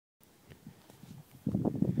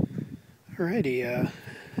Alrighty, I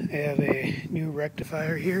have a new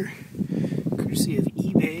rectifier here, courtesy of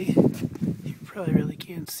eBay. You probably really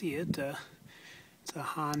can't see it. It's a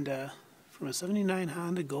Honda, from a 79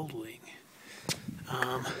 Honda Goldwing.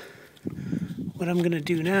 What I'm going to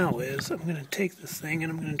do now is I'm going to take this thing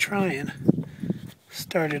and I'm going to try and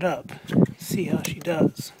start it up, see how she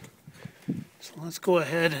does. So let's go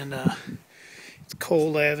ahead and, it's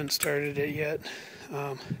cold, I haven't started it yet.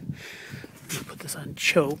 I'm going to put this on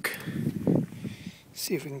choke.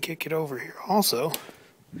 See if we can kick it over here. Also,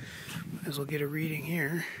 might as well get a reading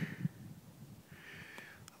here.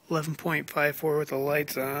 11.54 with the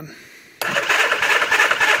lights on.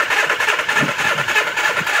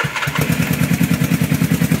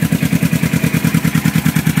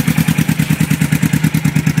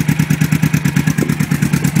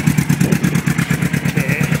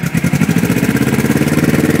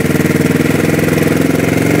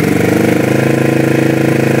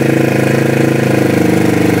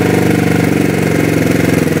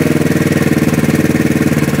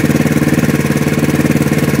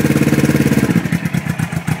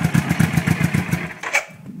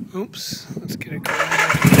 Oops, let's get it going.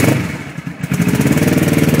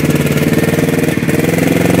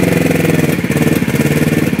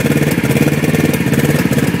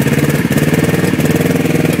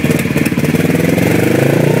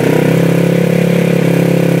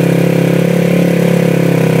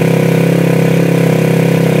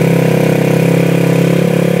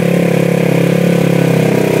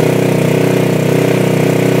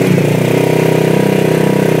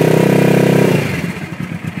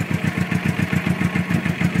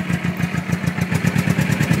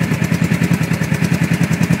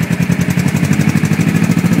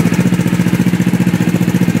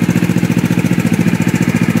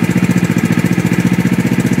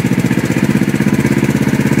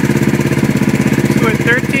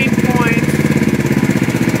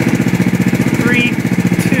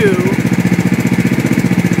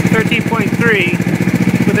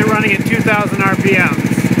 With it running at 2,000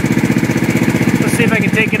 RPMs. Let's see if I can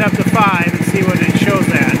take it up to 5 and see what it shows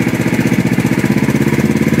at.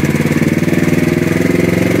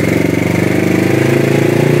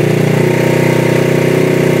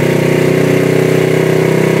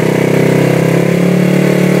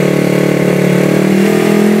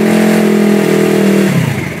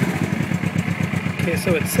 Okay,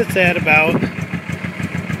 so it sits at about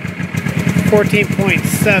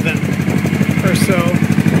 14.7 or so,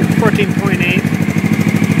 14.8.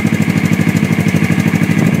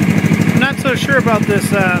 I'm not so sure about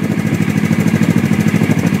this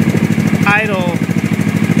idle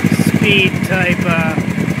speed type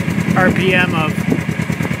RPM of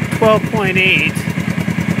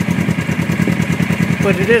 12.8,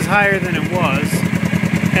 but it is higher than it was.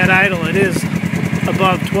 At idle it is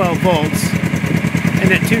above 12 volts,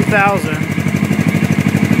 and at 2,000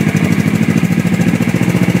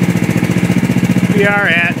 we are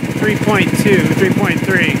at 3.2,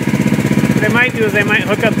 3.3. What they might do is they might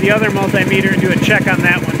hook up the other multimeter and do a check on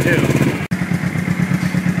that one too.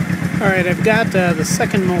 Alright, I've got the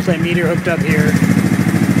second multimeter hooked up here,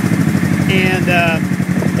 and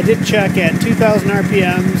I did check at 2,000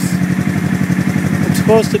 RPMs. It's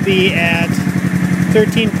supposed to be at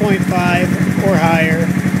 13.5 or higher,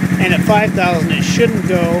 and at 5,000 it shouldn't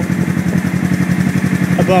go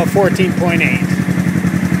above 14.8.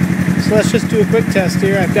 So let's just do a quick test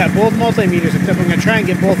here. I've got both multimeters hooked up. I'm going to try and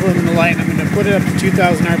get both of them in the light, and I'm going to put it up to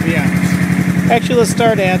 2,000 RPMs. Actually, let's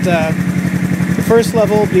start at the first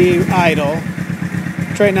level will be idle,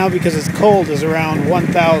 which right now, because it's cold, is around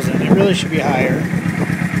 1,000. It really should be higher.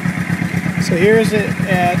 So here's it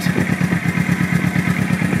at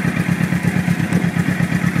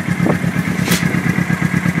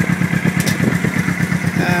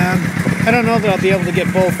I don't know that I'll be able to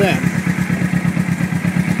get both in.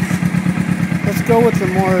 Let's go with the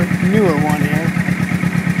more newer one here.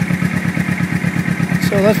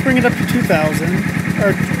 So let's bring it up to 2,000,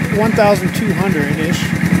 or 1,200-ish.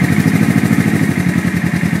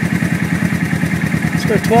 So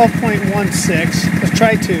we're 12.16. Let's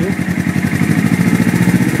try 2.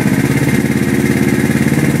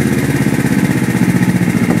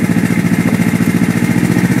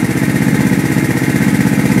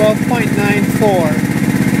 .94,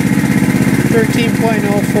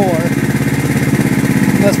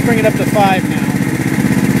 13.04. Let's bring it up to 5 now.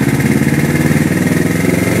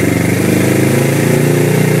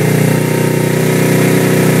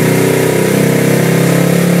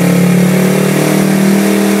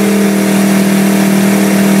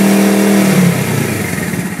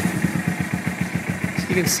 So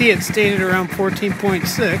you can see it stated around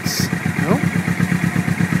 14.6. Nope.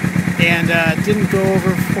 and didn't go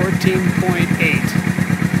over 14.8,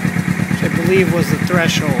 which I believe was the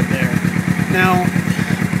threshold there. Now,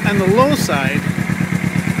 on the low side,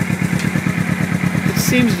 it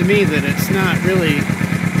seems to me that it's not really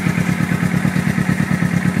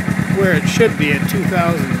where it should be at 2,000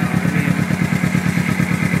 now. I mean,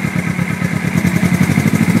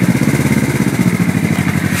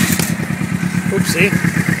 oopsie.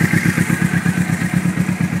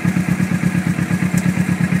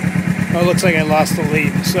 Oh, it looks like I lost the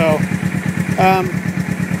lead. So,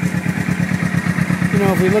 you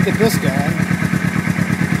know, if we look at this guy,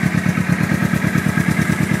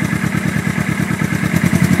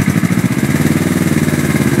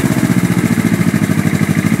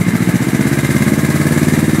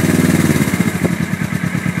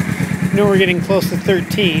 I know we're getting close to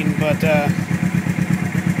 13, but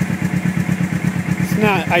it's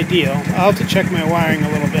not ideal. I'll have to check my wiring a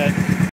little bit.